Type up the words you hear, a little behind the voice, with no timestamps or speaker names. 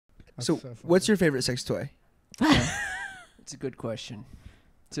So what's your favorite sex toy? It's a good question.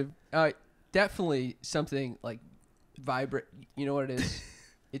 It's definitely something like vibrate. You know what it is?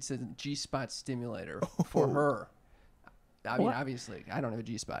 It's a G-spot stimulator for her. I mean, obviously, I don't have a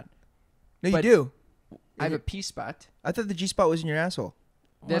G-spot. No, you do. I have a P-spot. I thought the G-spot was in your asshole.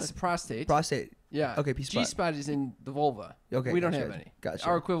 That's prostate. Prostate. Yeah. Okay, P-spot. G-spot is in the vulva. Okay, we don't have any. Gotcha.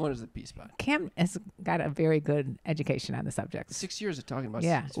 Our equivalent is the P-spot. Cam has got a very good education on the subject. 6 years of talking about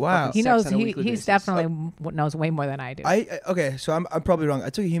Yeah. Wow. He knows. He's He's definitely knows way more than I do. Okay, so I'm probably wrong. I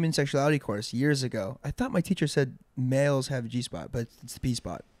took a human sexuality course years ago. I thought my teacher said males have a G-spot, but it's the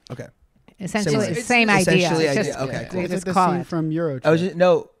P-spot. Okay. Essentially, same idea. Essentially, It's idea. just, Okay, cool. They It's just like call the scene it. from Eurotrip. I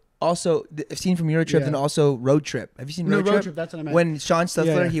was also I've seen from Eurotrip and also Road Trip. Have you seen Road Trip? That's what I meant. When Sean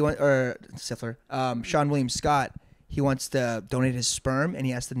Stifler, Yeah. Sean William Scott, he wants to donate his sperm, and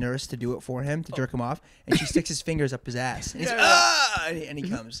he asks the nurse to do it for him to jerk him off, and she sticks his fingers up his ass, and he's and he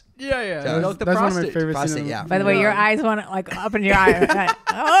comes. Yeah. So Milk the that's one of my prostate. favorite Prostate, scenes. yeah. By the way, your eyes went like up in your eye.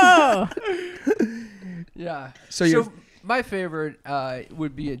 Oh. Yeah. So my favorite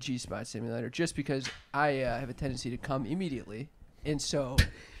would be a G-spot simulator, just because I have a tendency to come immediately, and so,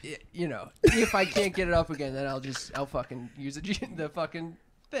 if I can't get it up again, then I'll fucking use the fucking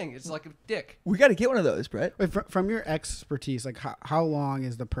thing. It's like a dick. we got to get one of those, Brett. Wait, from your expertise, like how long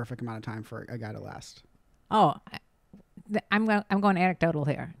is the perfect amount of time for a guy to last? Oh, I'm going anecdotal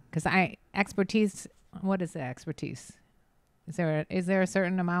here because expertise. What is the expertise? Is there a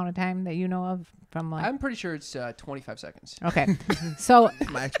certain amount of time that you know of from like? I'm pretty sure it's 25 seconds. Okay, so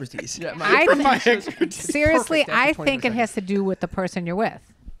My expertise. Yeah, seriously, I think it has to do with the person you're with.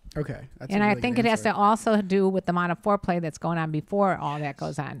 Okay. That's And a I really think good it has answer. to also do with the amount of foreplay that's going on before all that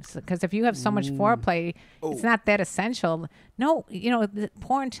goes on. Because if you have so much foreplay, it's not that essential. No,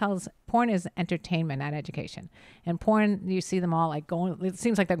 porn is entertainment, not education. And porn, you see them all like going. It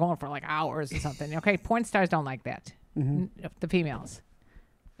seems like they're going for like hours or something. Okay, porn stars don't like that. The females,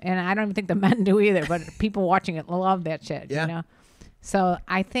 and I don't even think the men do either. But people watching it love that shit. Yeah. So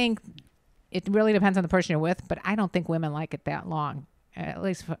I think it really depends on the person you're with. But I don't think women like it that long. At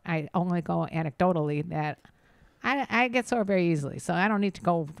least I only go anecdotally that I get sore very easily, so I don't need to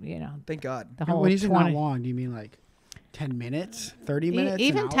go. Thank God. The whole When you say 20. not long, do you mean like 10 minutes, 30 minutes,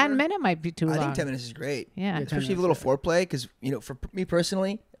 Even an 10 hour? minutes might be too long. I think 10 minutes is great. Yeah. 10 Especially with a minutes, little foreplay, because for me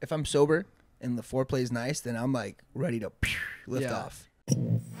personally, if I'm sober and the foreplay is nice, then I'm like ready to lift Yeah. off.